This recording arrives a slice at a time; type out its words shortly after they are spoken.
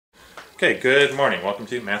Okay, good morning. Welcome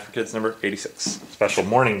to Math for Kids number 86. Special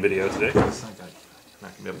morning video today because I'm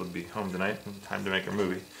not going to be able to be home tonight in time to make our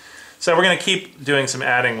movie. So we're going to keep doing some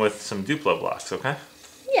adding with some Duplo blocks, okay?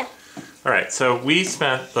 Yeah. Alright, so we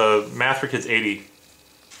spent the Math for Kids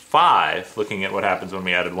 85 looking at what happens when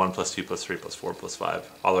we added 1 plus 2 plus 3 plus 4 plus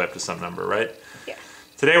 5 all the way up to some number, right? Yeah.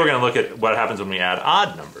 Today we're going to look at what happens when we add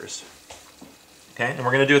odd numbers. Okay, and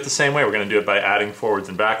we're going to do it the same way. We're going to do it by adding forwards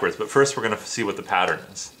and backwards, but first we're going to see what the pattern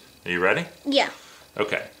is. Are you ready? Yeah.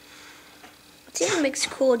 Okay. It even makes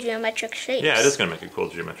cool geometric shapes. Yeah, it is going to make a cool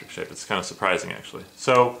geometric shape. It's kind of surprising, actually.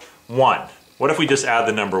 So, 1. What if we just add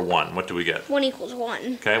the number 1? What do we get? 1 equals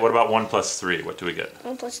 1. Okay, what about 1 plus 3? What do we get?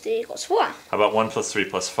 1 plus 3 equals 4. How about 1 plus 3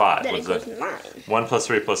 plus 5? That equals 9. 1 plus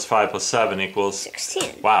 3 plus 5 plus 7 equals?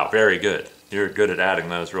 16. Wow, very good. You're good at adding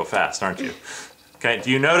those real fast, aren't you? Okay,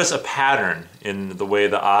 do you notice a pattern in the way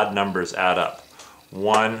the odd numbers add up?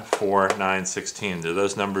 1, 4, 9, 16. Do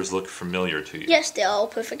those numbers look familiar to you? Yes, they're all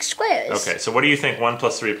perfect squares. Okay, so what do you think 1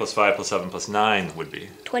 plus 3 plus 5 plus 7 plus 9 would be?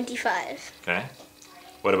 25. Okay.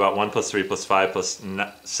 What about 1 plus 3 plus 5 plus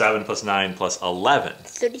 7 plus 9 plus 11?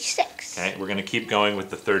 36. Okay, we're going to keep going with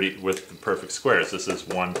the perfect squares. This is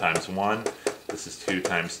 1 times 1. This is 2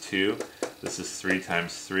 times 2. This is 3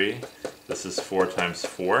 times 3. This is 4 times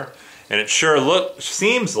 4. And it sure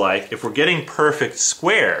seems like if we're getting perfect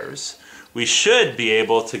squares, we should be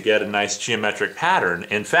able to get a nice geometric pattern.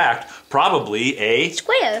 In fact, probably a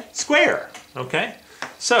square. Okay?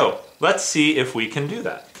 So, let's see if we can do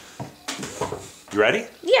that. You ready?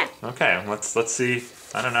 Yeah. Okay, let's see.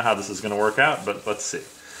 I don't know how this is going to work out, but let's see.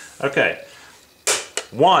 Okay.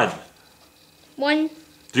 1. 1.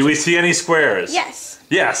 Do we see any squares? Yes.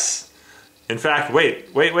 Yes. In fact, wait.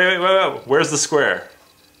 Where's the square?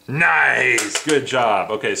 Nice. Good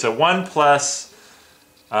job. Okay, so 1 plus...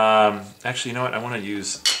 actually, you know what? I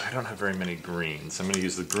don't have very many greens. I'm going to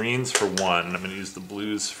use the greens for 1, and I'm going to use the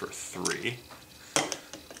blues for 3.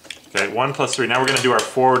 Okay, 1 plus 3. Now we're going to do our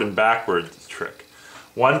forward and backward trick.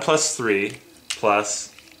 1 plus 3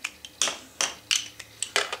 plus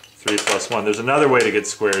 3 plus 1. There's another way to get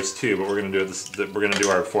squares too, but we're going to do this. We're going to do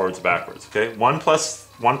our forwards backwards. Okay, 1 plus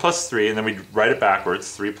 3, and then we write it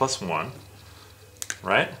backwards. 3 plus 1.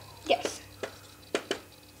 Right? Yes.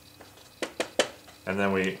 And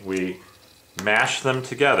then we mash them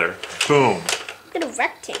together. Boom. We get a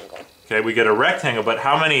rectangle. Okay, we get a rectangle, but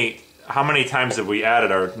how many times have we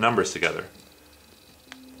added our numbers together?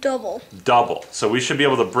 Double. Double. So we should be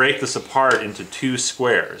able to break this apart into 2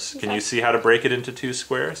 squares. Can you see how to break it into 2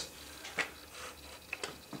 squares?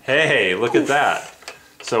 Hey, look at that.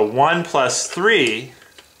 So 1 plus 3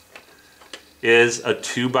 is a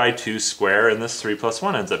 2 by 2 square, and this 3 plus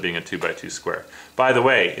 1 ends up being a 2 by 2 square. By the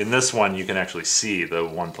way, in this one you can actually see the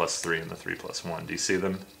 1 plus 3 and the 3 plus 1. Do you see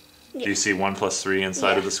them? Yeah. Do you see 1 plus 3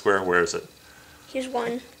 inside of the square? Where is it? Here's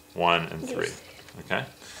 1. 1 and 3. Okay.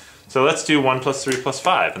 So let's do 1 plus 3 plus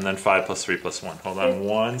 5, and then 5 plus 3 plus 1. Hold on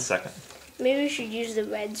 1 second. Maybe we should use the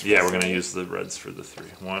reds for Yeah, we're going to use the reds for the 3.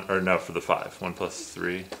 For the 5. 1 plus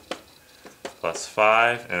 3 plus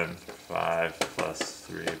 5, and 5 plus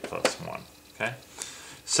 3 plus 1. Okay?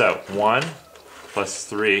 So, 1 plus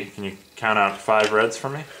 3. Can you count out 5 reds for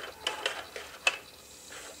me?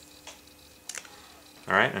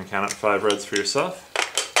 Alright, and count out 5 reds for yourself.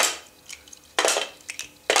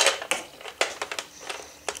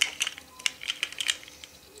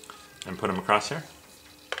 And put them across here.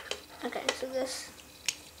 Okay, so this.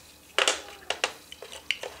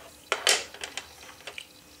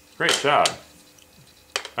 Great job.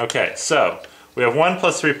 Okay, so we have 1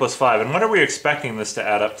 plus 3 plus 5, and what are we expecting this to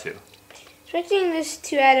add up to? Expecting this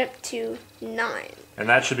to add up to 9. And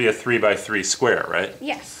that should be a 3 by 3 square, right?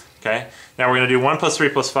 Yes. Okay, now we're going to do 1 plus 3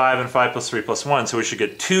 plus 5 and 5 plus 3 plus 1, so we should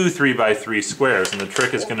get 2 3 by 3 squares, and the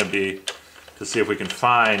trick is going to be to see if we can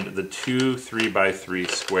find the 2 3 by 3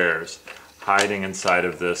 squares hiding inside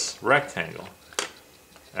of this rectangle.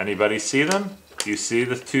 Anybody see them? Do you see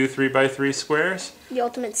the 2 3 by 3 squares? The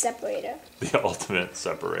ultimate separator. The ultimate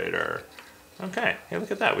separator. Okay, hey,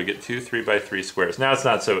 look at that. We get 2 3 by 3 squares. Now it's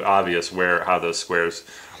not so obvious how those squares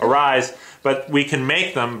arise, but we can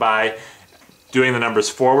make them by doing the numbers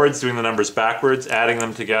forwards, doing the numbers backwards, adding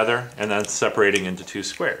them together, and then separating into 2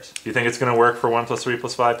 squares. Do you think it's going to work for 1 plus 3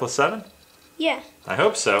 plus 5 plus 7? Yeah. I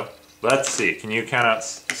hope so. Let's see. Can you count out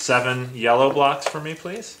 7 yellow blocks for me,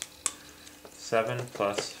 please? 7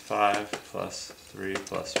 plus 5 plus 3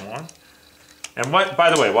 plus 1. And what, by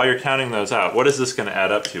the way, while you're counting those out, what is this going to add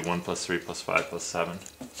up to? 1 plus 3 plus 5 plus 7?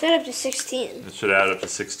 It should add up to 16. It should add up to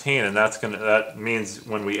 16, and that means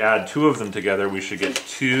when we add 2 of them together, we should get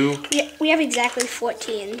 2. Yeah, we have exactly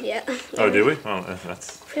 14. Yeah. Oh, do we? Oh,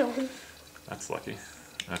 that's lucky.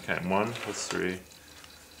 Okay, 1 plus 3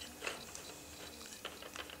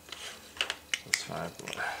 plus 5.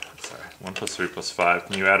 Sorry, 1 plus 3 plus 5.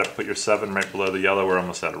 Can you add up, put your 7 right below the yellow? We're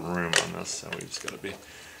almost out of room on this, so we just got to be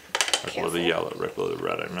right below the yellow, right below the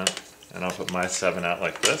red, I meant. And I'll put my 7 out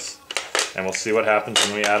like this. And we'll see what happens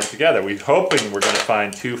when we add them together. We're hoping we're going to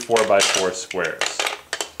find 2 4x4 squares.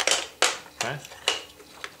 Okay?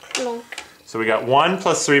 No. So we got 1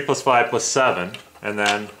 plus 3 plus 5 plus 7, and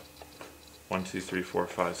then 1, 2, 3, 4,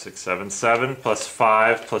 5, 6, 7. 7 plus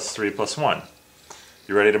 5 plus 3 plus 1.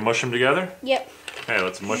 You ready to mush them together? Yep. Okay,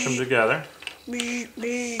 let's mush them together.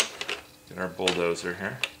 It's Get our bulldozer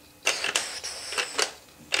here.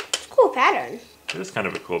 a cool pattern. It is kind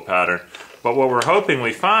of a cool pattern. But what we're hoping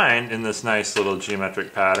we find in this nice little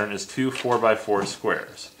geometric pattern is 2 4x4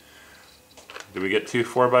 squares. Do we get 2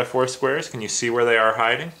 4x4 squares? Can you see where they are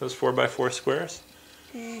hiding, those 4x4 squares?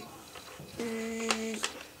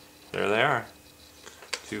 There they are.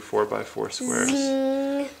 2 4x4 squares.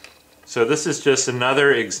 Zing. So this is just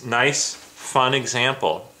another nice, fun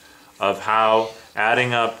example of how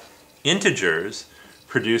adding up integers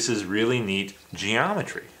produces really neat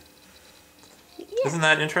geometry. Yeah. Isn't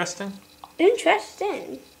that interesting?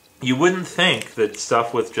 Interesting. You wouldn't think that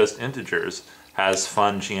stuff with just integers has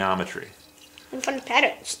fun geometry. And fun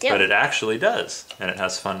patterns still. But it actually does. And it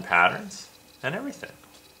has fun patterns and everything.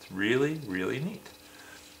 It's really, really neat.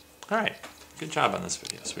 All right. Good job on this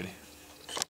video, sweetie.